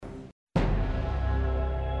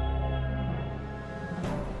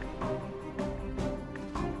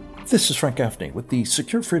This is Frank Gaffney with the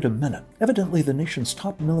Secure Freedom Minute. Evidently, the nation's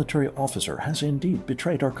top military officer has indeed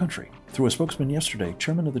betrayed our country. Through a spokesman yesterday,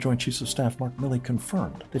 Chairman of the Joint Chiefs of Staff Mark Milley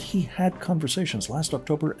confirmed that he had conversations last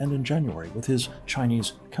October and in January with his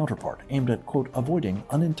Chinese counterpart aimed at, quote, avoiding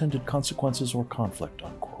unintended consequences or conflict,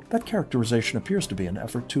 unquote. That characterization appears to be an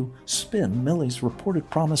effort to spin Milley's reported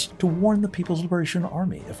promise to warn the People's Liberation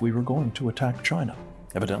Army if we were going to attack China.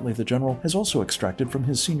 Evidently, the general has also extracted from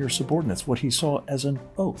his senior subordinates what he saw as an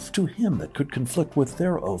oath to him that could conflict with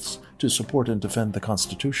their oaths to support and defend the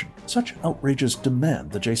Constitution. Such outrages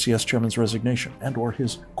demand the JCS chairman's resignation and or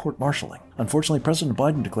his court-martialing. Unfortunately, President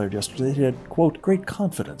Biden declared yesterday that he had, quote, great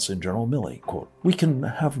confidence in General Milley, quote. We can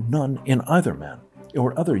have none in either man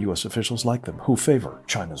or other U.S. officials like them who favor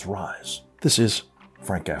China's rise. This is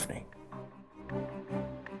Frank Gaffney.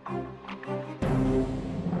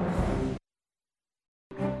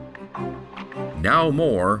 Now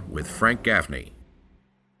more with Frank Gaffney.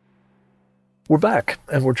 We're back,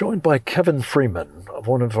 and we're joined by Kevin Freeman,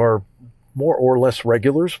 one of our more or less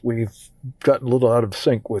regulars. We've gotten a little out of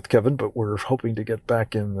sync with Kevin, but we're hoping to get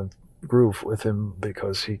back in the groove with him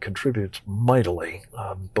because he contributes mightily,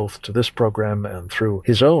 both to this program and through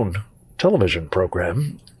his own television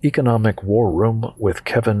program, Economic War Room with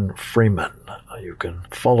Kevin Freeman. You can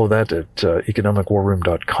follow that at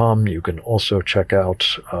economicwarroom.com. You can also check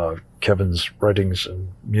out Kevin's writings and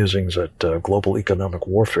musings at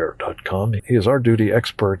globaleconomicwarfare.com. He is our duty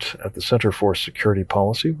expert at the Center for Security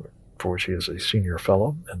Policy, for which he is a senior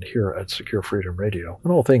fellow, and here at Secure Freedom Radio,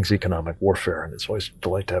 on all things economic warfare, and it's always a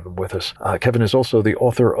delight to have him with us. Kevin is also the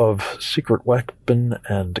author of Secret Weapon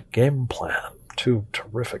and Game Plan, two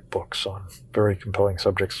terrific books on very compelling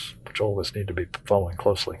subjects, which all of us need to be following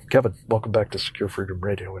closely. Kevin, welcome back to Secure Freedom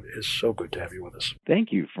Radio. It is so good to have you with us.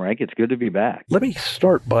 Thank you, Frank. It's good to be back. Let me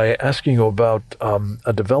start by asking you about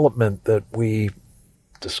a development that we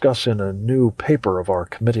discuss in a new paper of our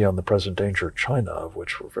Committee on the Present Danger of China, of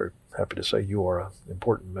which we're very happy to say you are an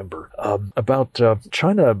important member, about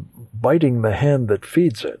China biting the hand that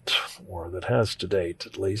feeds it, or that has to date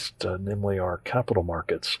at least, namely our capital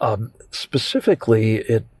markets. Specifically,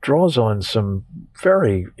 it draws on some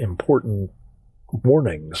very important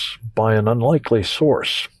warnings by an unlikely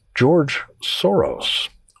source, George Soros,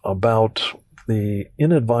 about the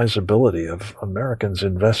inadvisability of Americans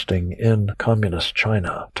investing in communist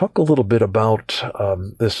China. Talk a little bit about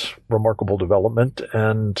this remarkable development,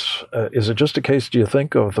 and is it just a case, do you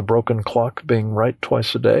think, of the broken clock being right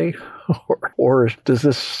twice a day? or does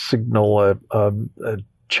this signal a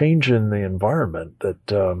change in the environment that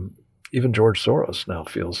even George Soros now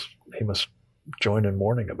feels he must join in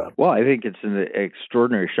mourning about? Well, I think it's an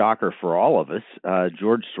extraordinary shocker for all of us.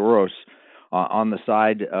 George Soros on the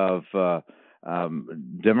side of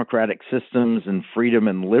democratic systems and freedom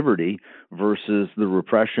and liberty versus the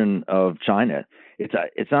repression of China.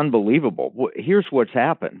 It's unbelievable. Here's what's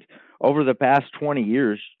happened. Over the past 20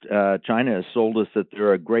 years, China has sold us that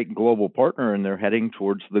they're a great global partner, and they're heading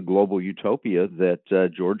towards the global utopia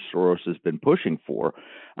that George Soros has been pushing for,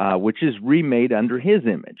 which is remade under his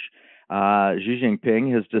image. Xi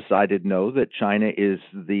Jinping has decided no, that China is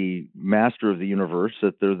the master of the universe,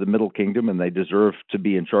 that they're the middle kingdom and they deserve to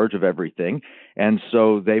be in charge of everything. And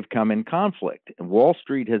so they've come in conflict. And Wall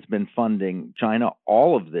Street has been funding China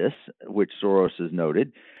all of this, which Soros has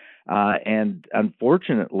noted. And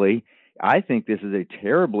unfortunately, I think this is a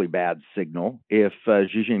terribly bad signal. If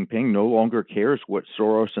Xi Jinping no longer cares what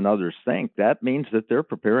Soros and others think, that means that they're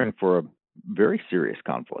preparing for a very serious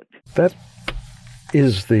conflict. That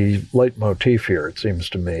is the leitmotif here, it seems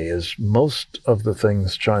to me, is most of the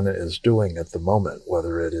things China is doing at the moment,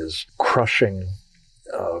 whether it is crushing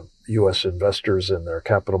U.S. investors in their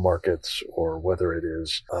capital markets, or whether it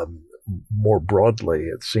is more broadly,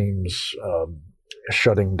 it seems,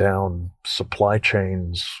 shutting down supply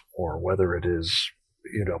chains, or whether it is,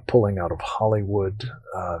 pulling out of Hollywood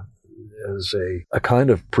as a kind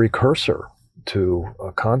of precursor to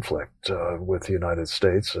a conflict with the United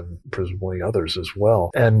States and presumably others as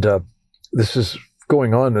well. And this is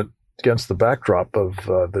going on against the backdrop of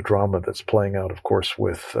the drama that's playing out, of course,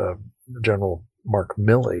 with General Mark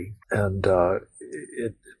Milley. And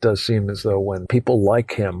it does seem as though when people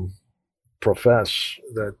like him profess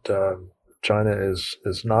that China is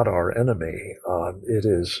not our enemy, it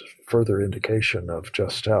is further indication of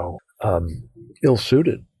just how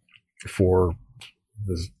ill-suited for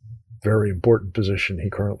the very important position he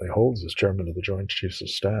currently holds as chairman of the Joint Chiefs of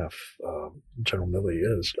Staff, General Milley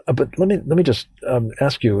is. But let me just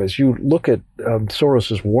ask you, as you look at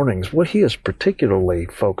Soros's warnings, what he is particularly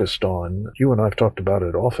focused on, you and I have talked about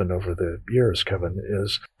it often over the years, Kevin,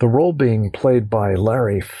 is the role being played by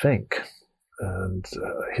Larry Fink and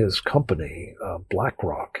his company,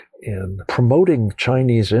 BlackRock, in promoting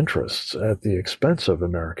Chinese interests at the expense of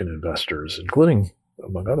American investors, including,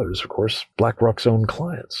 among others, of course, BlackRock's own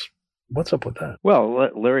clients. What's up with that? Well,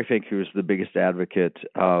 Larry Fink, who's the biggest advocate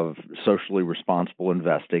of socially responsible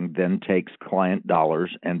investing, then takes client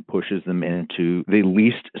dollars and pushes them into the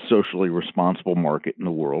least socially responsible market in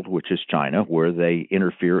the world, which is China, where they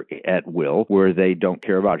interfere at will, where they don't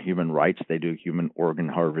care about human rights, they do human organ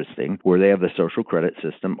harvesting, where they have the social credit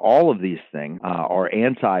system. All of these things are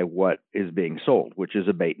anti what is being sold, which is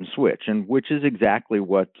a bait and switch, and which is exactly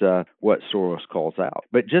what Soros calls out.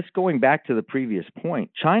 But just going back to the previous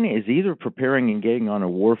point, China is either preparing and getting on a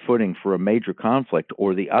war footing for a major conflict,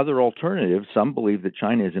 or the other alternative, some believe that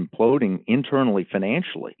China is imploding internally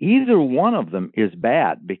financially. Either one of them is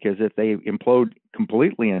bad, because if they implode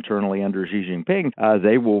completely internally under Xi Jinping,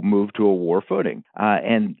 they will move to a war footing.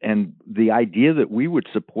 And the idea that we would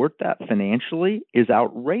support that financially is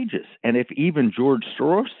outrageous. And if even George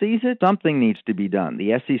Soros sees it, something needs to be done.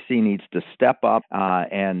 The SEC needs to step up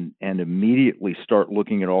and immediately start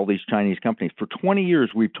looking at all these Chinese companies. For 20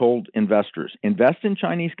 years, we've told investors, invest in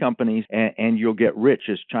Chinese companies and you'll get rich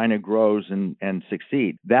as China grows and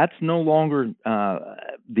succeed. That's no longer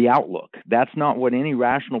the outlook. That's not what any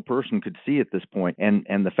rational person could see at this point.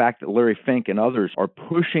 And the fact that Larry Fink and others are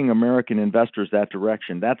pushing American investors that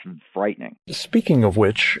direction, that's frightening. Speaking of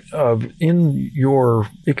which, in your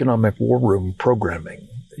Economic War Room programming,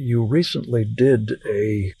 you recently did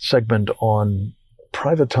a segment on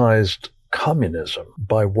privatized communism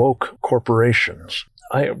by woke corporations.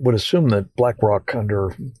 I would assume that BlackRock,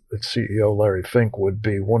 under its CEO Larry Fink, would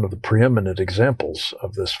be one of the preeminent examples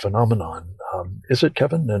of this phenomenon. Is it,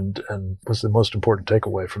 Kevin? And was the most important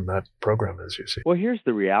takeaway from that program, as you see? Well, here's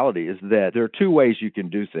the reality, is that there are two ways you can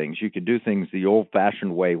do things. You can do things the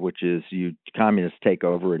old-fashioned way, which is you communists take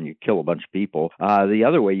over and you kill a bunch of people. The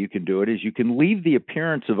other way you can do it is you can leave the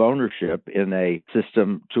appearance of ownership in a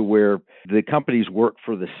system to where the companies work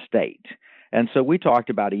for the state. And so we talked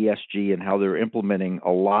about ESG and how they're implementing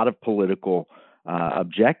a lot of political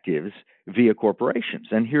objectives via corporations.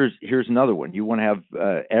 And here's another one. You want to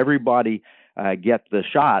have everybody get the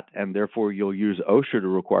shot, and therefore you'll use OSHA to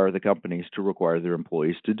require the companies to require their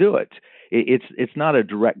employees to do it. It's not a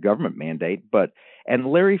direct government mandate,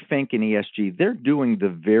 and Larry Fink and ESG, they're doing the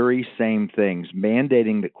very same things,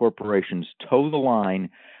 mandating that corporations toe the line,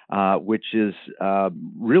 which is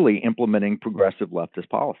really implementing progressive leftist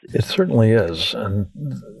policies. It certainly is. And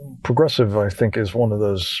progressive, I think, is one of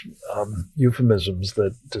those euphemisms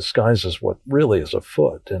that disguises what really is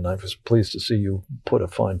afoot. And I was pleased to see you put a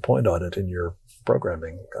fine point on it in your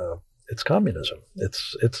programming. It's communism.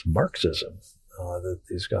 It's Marxism that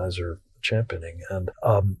these guys are championing. And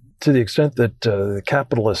to the extent that the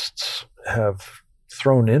capitalists have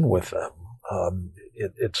thrown in with them,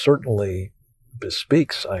 it certainly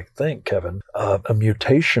bespeaks, I think, Kevin, a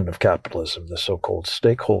mutation of capitalism, the so-called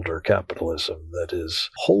stakeholder capitalism that is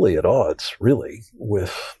wholly at odds, really,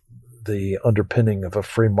 with the underpinning of a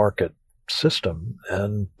free market system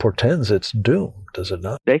and portends its doom, does it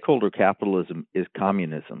not? Stakeholder capitalism is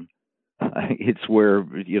communism. It's where,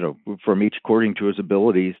 from each according to his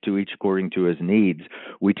abilities to each according to his needs,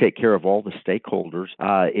 we take care of all the stakeholders.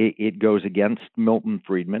 It goes against Milton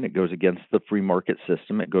Friedman. It goes against the free market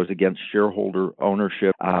system. It goes against shareholder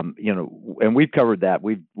ownership. And we've covered that.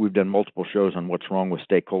 We've done multiple shows on what's wrong with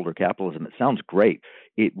stakeholder capitalism. It sounds great.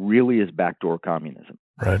 It really is backdoor communism.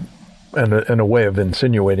 Right. And a way of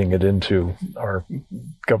insinuating it into our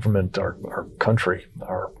government, our country,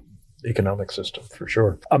 our economic system, for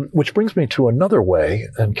sure. Which brings me to another way,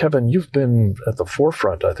 and Kevin, you've been at the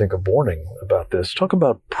forefront, I think, of warning about this. Talk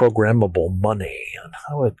about programmable money and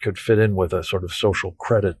how it could fit in with a sort of social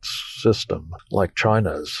credit system like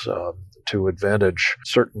China's to advantage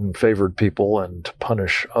certain favored people and to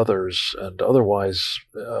punish others, and otherwise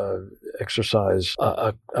exercise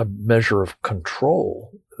a measure of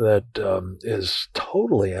control that is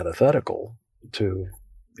totally antithetical to,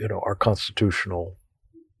 our constitutional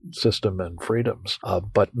system and freedoms,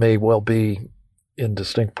 but may well be in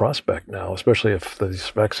distinct prospect now, especially if these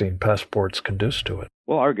vaccine passports conduce to it.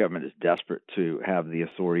 Well, our government is desperate to have the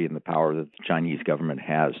authority and the power that the Chinese government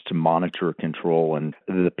has to monitor, control, and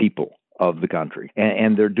the people of the country.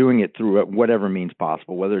 And they're doing it through whatever means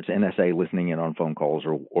possible, whether it's NSA listening in on phone calls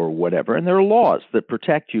or whatever. And there are laws that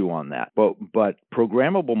protect you on that. But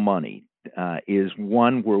programmable money is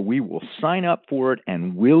one where we will sign up for it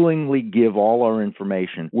and willingly give all our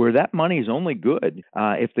information, where that money is only good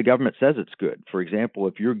if the government says it's good. For example,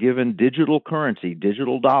 if you're given digital currency,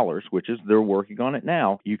 digital dollars, which is they're working on it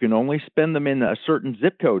now, you can only spend them in a certain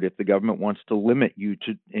zip code if the government wants to limit you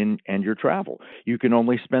to and your travel. You can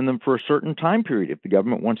only spend them for a certain time period if the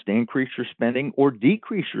government wants to increase your spending or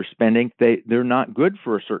decrease your spending. They're not good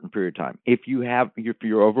for a certain period of time. If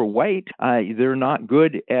you're overweight, they're not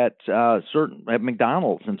good at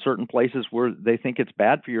McDonald's and certain places where they think it's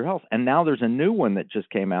bad for your health. And now there's a new one that just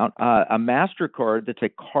came out, a MasterCard that's a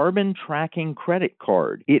carbon tracking credit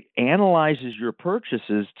card. It analyzes your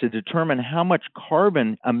purchases to determine how much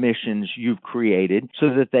carbon emissions you've created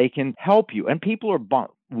so that they can help you. And people are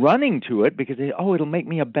running to it because it'll make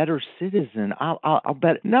me a better citizen. I'll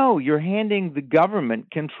bet. No, you're handing the government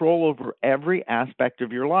control over every aspect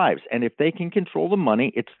of your lives. And if they can control the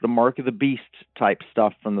money, it's the mark of the beast type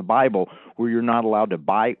stuff from the Bible where you're not allowed to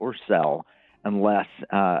buy or sell unless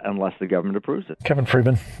the government approves it. Kevin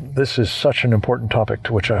Freeman, this is such an important topic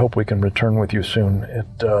to which I hope we can return with you soon.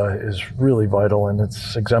 It is really vital, and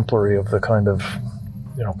it's exemplary of the kind of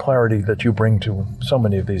clarity that you bring to so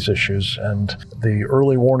many of these issues, and the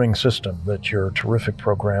early warning system that your terrific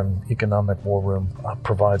program, Economic War Room,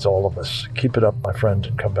 provides all of us. Keep it up, my friend,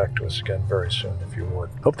 and come back to us again very soon if you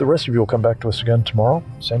would. Hope the rest of you will come back to us again tomorrow,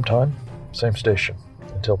 same time, same station.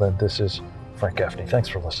 Until then, this is Frank Gaffney. Thanks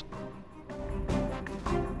for listening.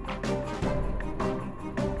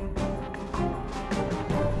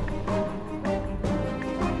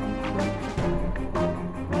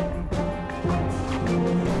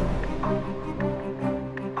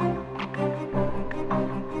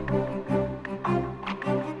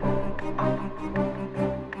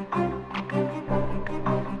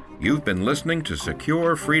 You've been listening to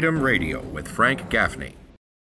Secure Freedom Radio with Frank Gaffney.